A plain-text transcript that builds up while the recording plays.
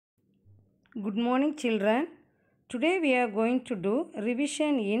Good morning, children. Today we are going to do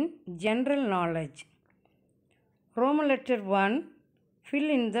revision in general knowledge. Roman letter 1. Fill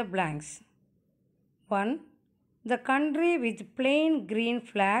in the blanks. 1. The country with plain green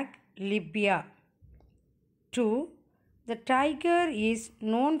flag, Libya. 2. The tiger is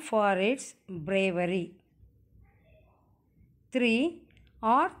known for its bravery. 3.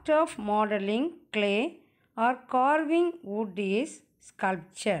 Art of modeling clay or carving wood is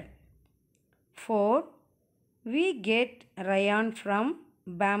sculpture. 4. We get rayon from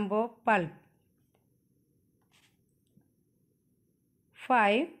bamboo pulp.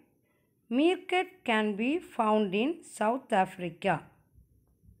 5. Meerkat can be found in South Africa.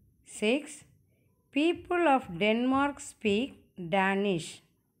 6. People of Denmark speak Danish.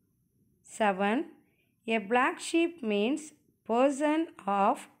 7. A black sheep means person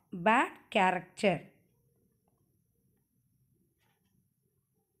of bad character.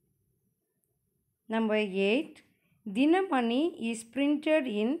 Number 8. Dinamani is printed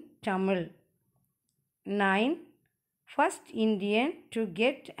in Tamil. 9. First Indian to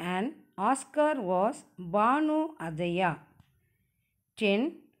get an Oscar was Banu Adaya.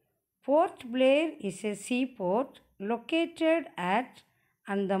 10. Port Blair is a seaport located at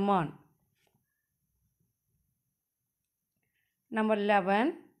Andaman. Number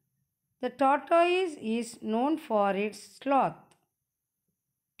 11. The tortoise is known for its sloth.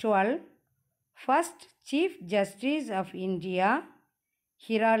 12. First Chief Justice of India,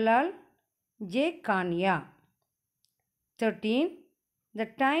 Hiralal J. Kania. 13. The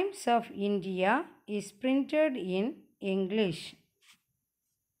Times of India is printed in English.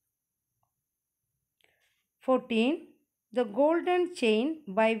 14. The golden chain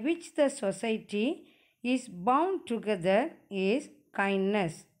by which the society is bound together is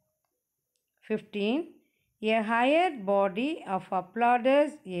kindness. 15. A hired body of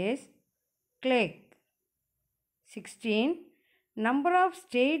applauders is clique. 16. Number of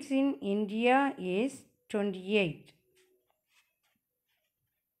states in India is 28.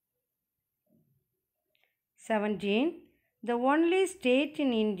 17. The only state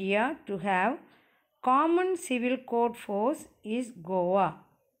in India to have common civil code force is Goa.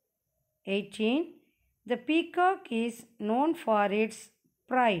 18. The peacock is known for its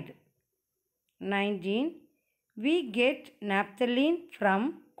pride. 19. We get naphthalene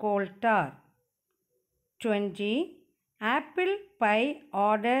from coal tar. 20. Apple pie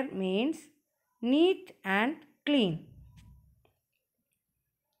order means neat and clean.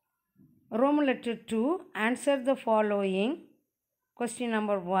 Roman letter 2. Answer the following. Question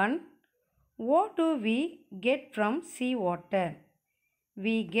number 1. What do we get from seawater?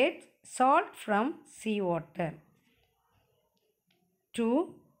 We get salt from seawater.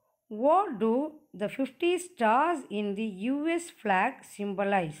 2. What do the 50 stars in the US flag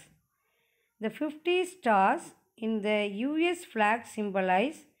symbolize? The 50 stars in the US flag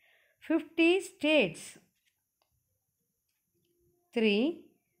symbolize 50 states. 3.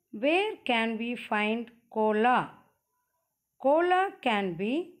 Where can we find koala? Koala can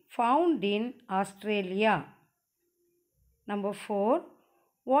be found in Australia. Number 4.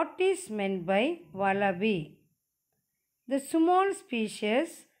 What is meant by wallaby? The small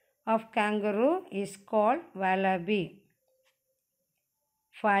species of kangaroo is called wallaby.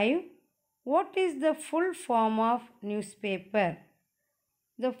 5. What is the full form of newspaper?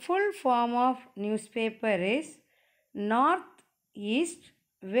 The full form of newspaper is North, East,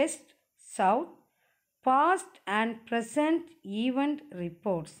 West, South, past and present event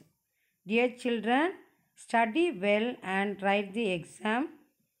reports. Dear children, study well and write the exam.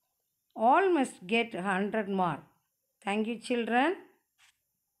 All must get 100 marks. Thank you, children.